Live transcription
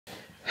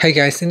Hey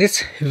guys, in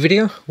this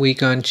video we're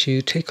going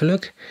to take a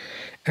look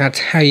at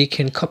how you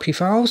can copy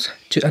files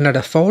to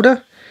another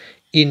folder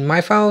in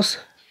My Files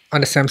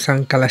on the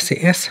Samsung Galaxy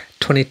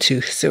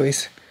S22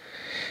 series.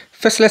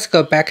 First, let's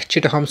go back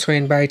to the home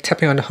screen by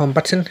tapping on the home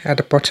button at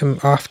the bottom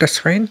of the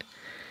screen.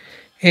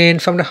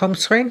 And from the home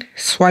screen,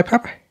 swipe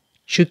up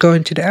to go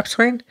into the app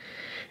screen.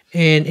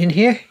 And in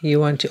here, you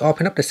want to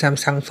open up the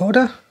Samsung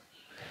folder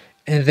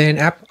and then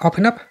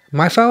open up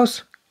My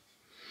Files.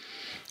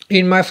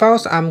 In My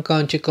Files, I'm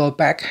going to go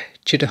back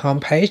to the home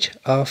page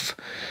of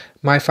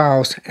My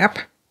Files app.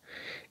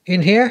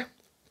 In here,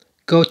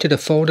 go to the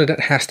folder that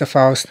has the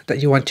files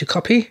that you want to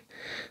copy.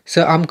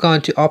 So I'm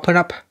going to open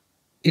up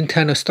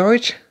internal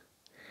storage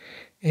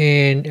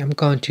and I'm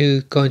going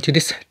to go into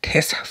this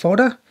test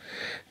folder.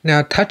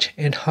 Now touch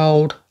and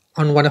hold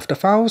on one of the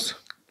files.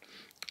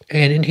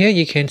 And in here,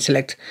 you can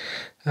select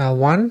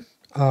one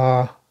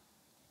or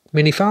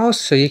many files.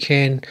 So you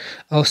can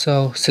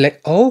also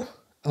select all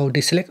or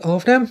deselect all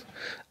of them,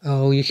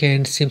 or you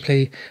can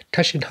simply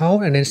touch and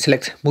hold and then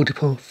select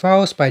multiple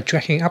files by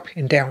dragging up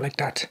and down like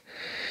that.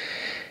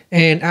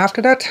 And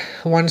after that,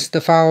 once the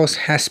files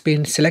has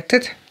been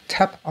selected,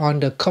 tap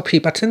on the copy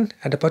button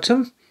at the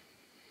bottom.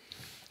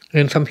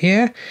 And from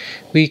here,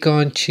 we're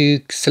going to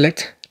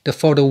select the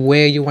folder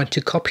where you want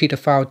to copy the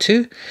file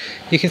to.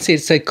 You can see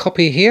it says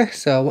copy here.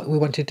 So what we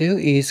want to do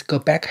is go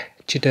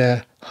back to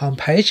the home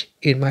page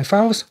in My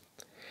Files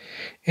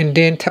and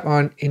then tap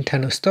on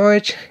internal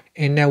storage.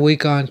 And now we're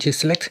going to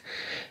select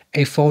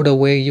a folder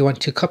where you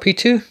want to copy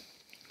to.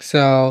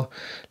 So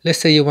let's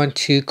say you want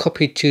to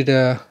copy to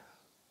the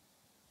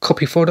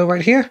copy folder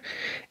right here,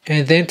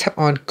 and then tap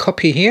on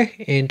copy here,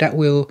 and that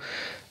will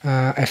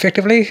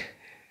effectively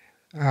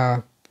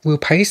will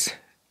paste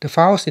the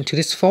files into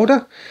this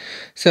folder.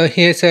 So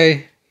here's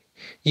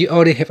you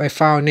already have a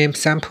file named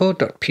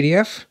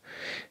sample.pdf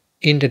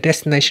in the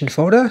destination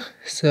folder.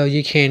 So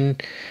you can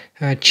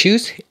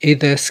choose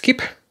either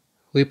skip,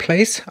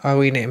 replace, or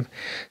rename.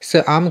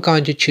 So I'm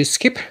going to choose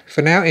skip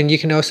for now, and you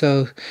can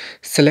also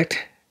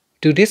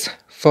do this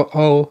for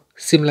all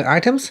similar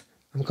items.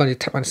 I'm going to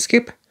tap on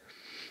skip,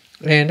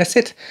 and that's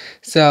it.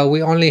 So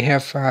we only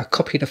have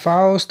copied the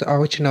files. The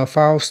original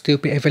files still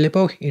be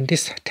available in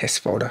this test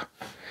folder.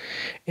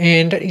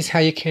 And that is how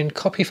you can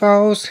copy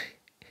files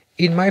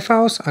in My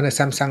Files on the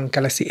Samsung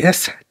Galaxy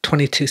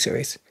S22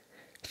 series.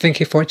 Thank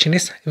you for watching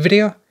this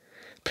video.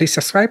 Please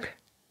subscribe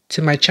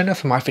to my channel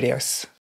for more videos.